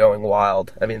 kids just going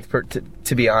wild. I mean,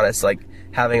 to be honest, like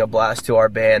having a blast to our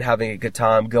band, having a good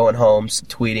time, going home,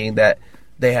 tweeting that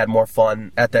they had more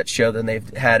fun at that show than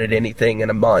they've had at anything in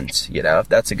a month.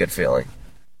 That's a good feeling.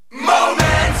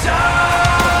 Momentum.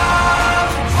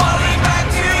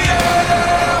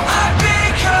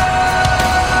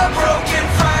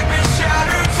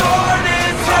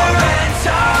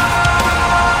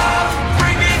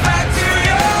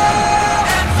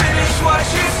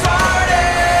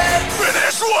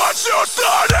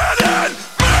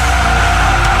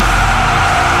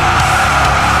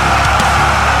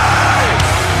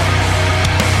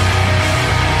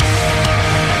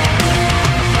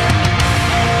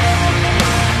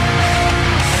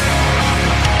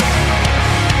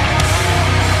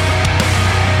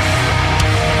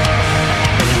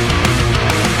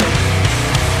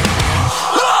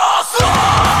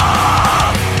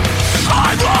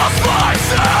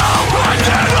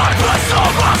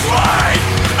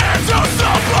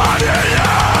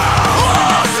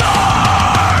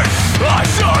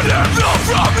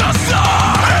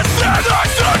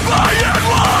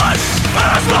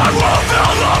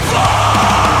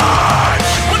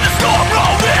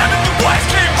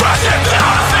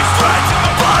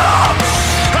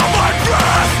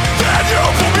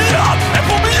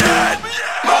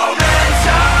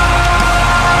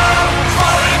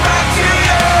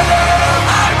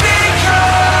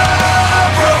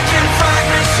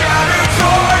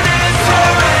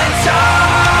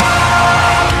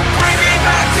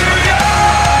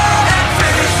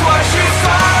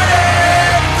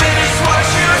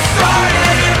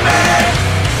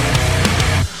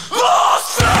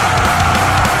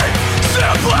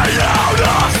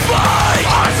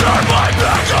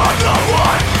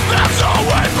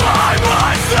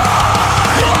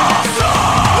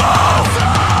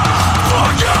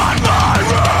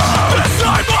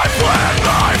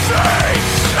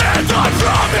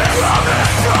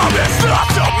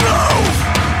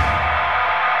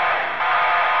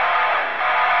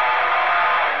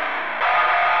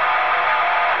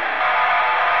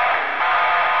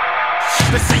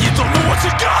 They say you don't know what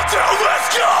you got till it's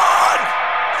gone.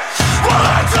 Well,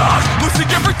 hands up, losing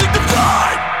everything to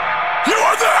find. You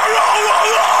are there all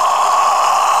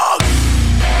along.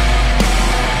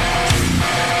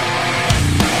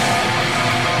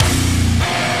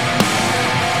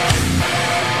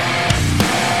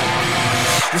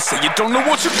 They say you don't know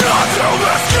what you got till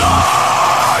it's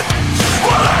gone.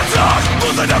 Well, hands up,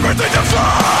 losing everything to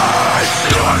find.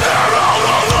 You are there all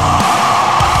along.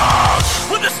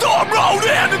 When the storm rolled in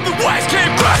and the waves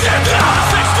came crashing down, I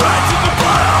sank straight to the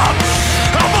bottom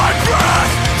of my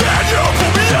breath. Then you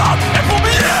pull me up and pull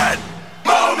me in.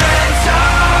 Momentum,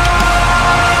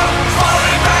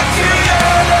 falling back to you.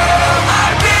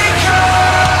 I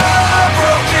become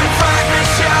broken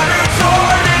fragments, shattered,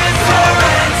 torn into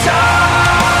momentum.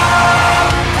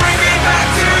 Bring me back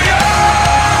to you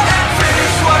and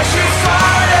finish what you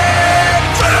started.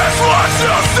 Finish what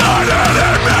you started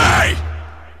in me.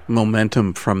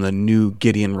 Momentum from the new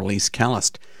Gideon release,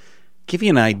 Calloused. Give you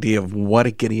an idea of what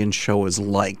a Gideon show is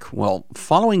like. Well,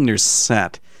 following their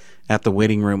set at the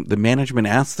waiting room, the management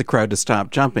asked the crowd to stop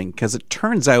jumping because it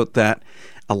turns out that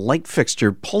a light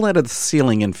fixture pulled out of the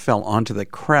ceiling and fell onto the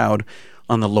crowd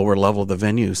on the lower level of the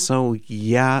venue. So,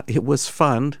 yeah, it was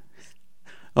fun.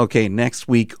 Okay, next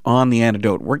week on The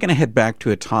Antidote, we're going to head back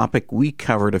to a topic we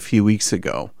covered a few weeks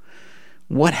ago.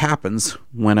 What happens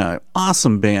when an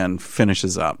awesome band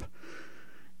finishes up?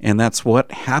 And that's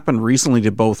what happened recently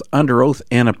to both Under Oath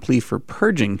and A Plea for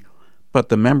Purging, but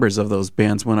the members of those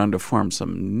bands went on to form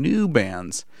some new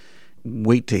bands.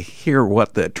 Wait to hear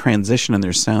what the transition in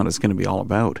their sound is going to be all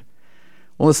about.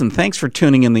 Well, listen, thanks for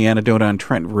tuning in The Antidote on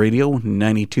Trent Radio,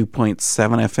 92.7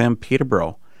 FM,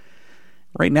 Peterborough.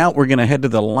 Right now, we're going to head to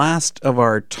the last of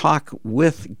our talk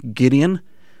with Gideon,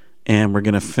 and we're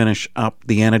going to finish up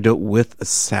The Antidote with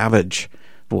Savage.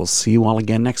 We'll see you all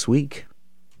again next week.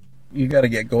 You got to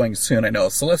get going soon, I know.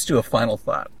 So let's do a final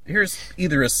thought. Here's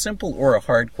either a simple or a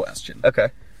hard question.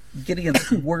 Okay.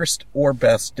 Gideon's worst or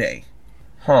best day?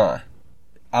 I'll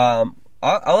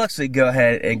actually go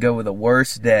ahead and go with the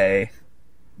worst day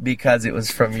because it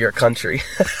was from your country.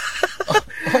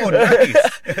 Oh, nice.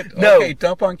 No. Okay,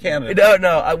 dump on Canada.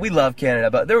 No, we love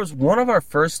Canada, but there was one of our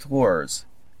first tours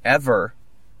ever.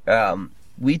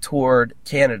 We toured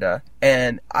Canada,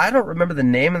 and I don't remember the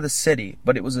name of the city,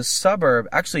 but it was a suburb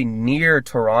actually near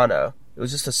Toronto. It was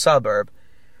just a suburb.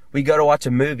 We go to watch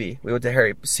a movie. We went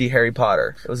to see Harry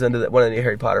Potter. It was into one of the new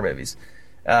Harry Potter movies.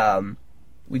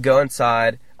 We go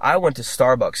inside. I went to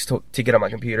Starbucks to get on my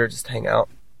computer, just to hang out.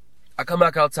 I come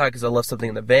back outside because I left something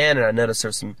in the van, and I noticed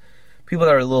there's some people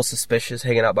that are a little suspicious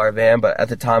hanging out by our van, but at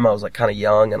the time I was like kind of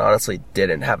young and honestly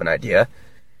didn't have an idea.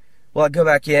 Well, I go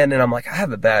back in and I'm like, I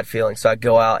have a bad feeling. So I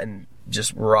go out and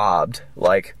just robbed,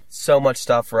 like so much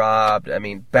stuff robbed. I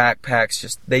mean,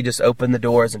 backpacks, they just opened the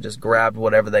doors and just grabbed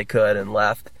whatever they could and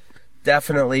left.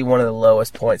 Definitely one of the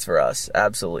lowest points for us.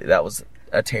 Absolutely. That was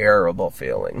a terrible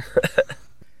feeling.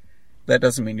 That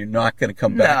doesn't mean you're not going to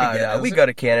come back again. No, we go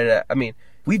to Canada. I mean,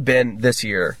 we've been this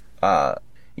year,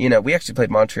 we actually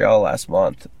played Montreal last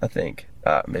month, I think,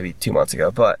 maybe 2 months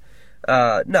ago. But,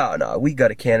 no, we go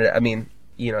to Canada. I mean,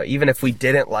 even if we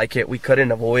didn't like it, we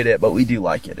couldn't avoid it, but we do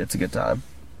like it. It's a good time.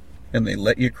 And they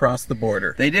let you cross the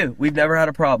border. They do. We've never had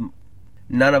a problem.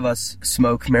 None of us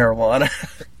smoke marijuana.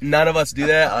 None of us do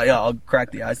that. I'll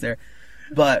crack the ice there.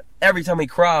 But every time we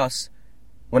cross,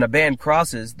 when a band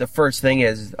crosses, the first thing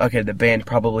is, okay, the band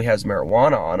probably has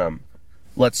marijuana on them.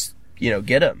 Let's,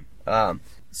 get them.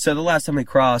 So the last time we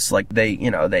crossed, like,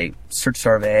 they searched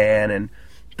our van, and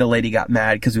the lady got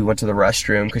mad because we went to the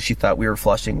restroom because she thought we were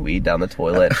flushing weed down the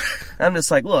toilet. I'm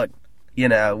just like, look,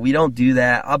 we don't do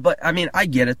that. But, I mean, I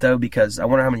get it, though, because I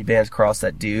wonder how many bands cross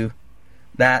that do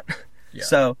that. Yeah.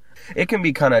 So it can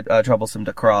be kind of troublesome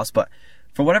to cross, but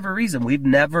for whatever reason, we've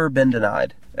never been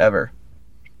denied, ever.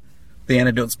 The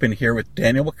Antidote's been here with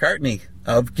Daniel McCartney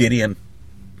of Gideon.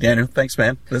 Daniel, thanks,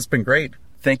 man. This has been great.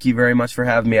 Thank you very much for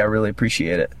having me. I really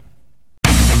appreciate it.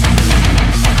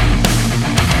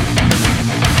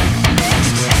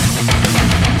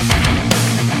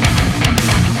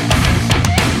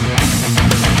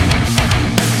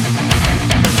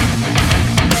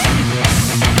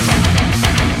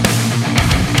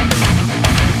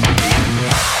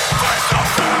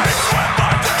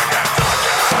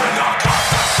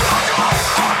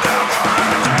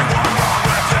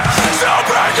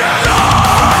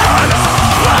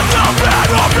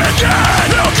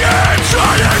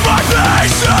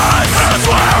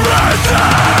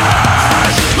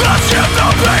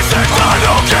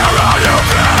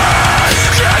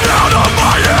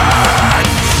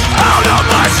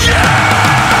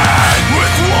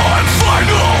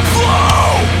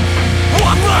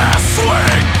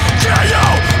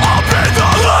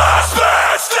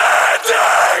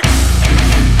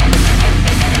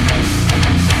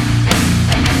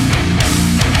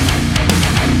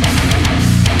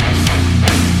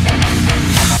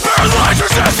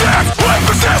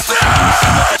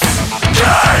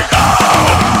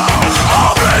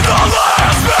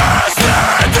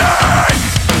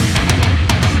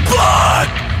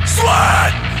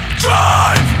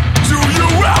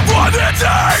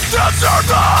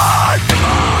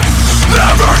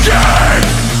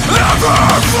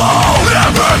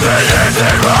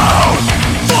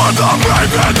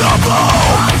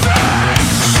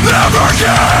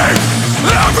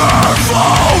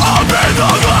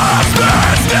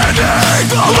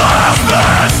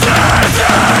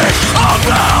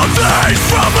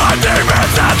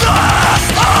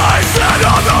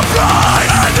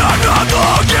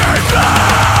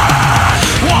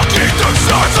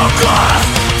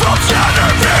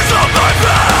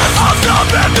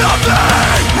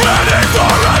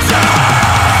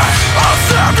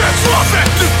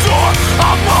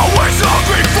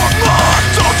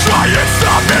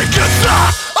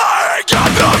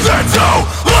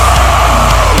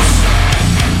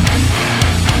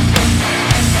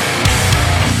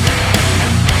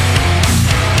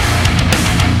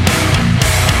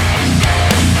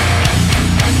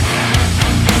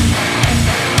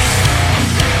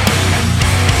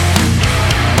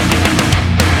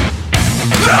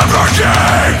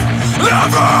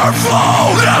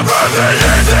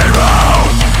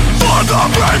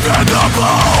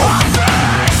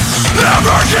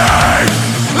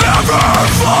 Never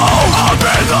fall, I'll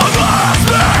be the last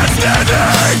man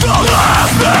standing.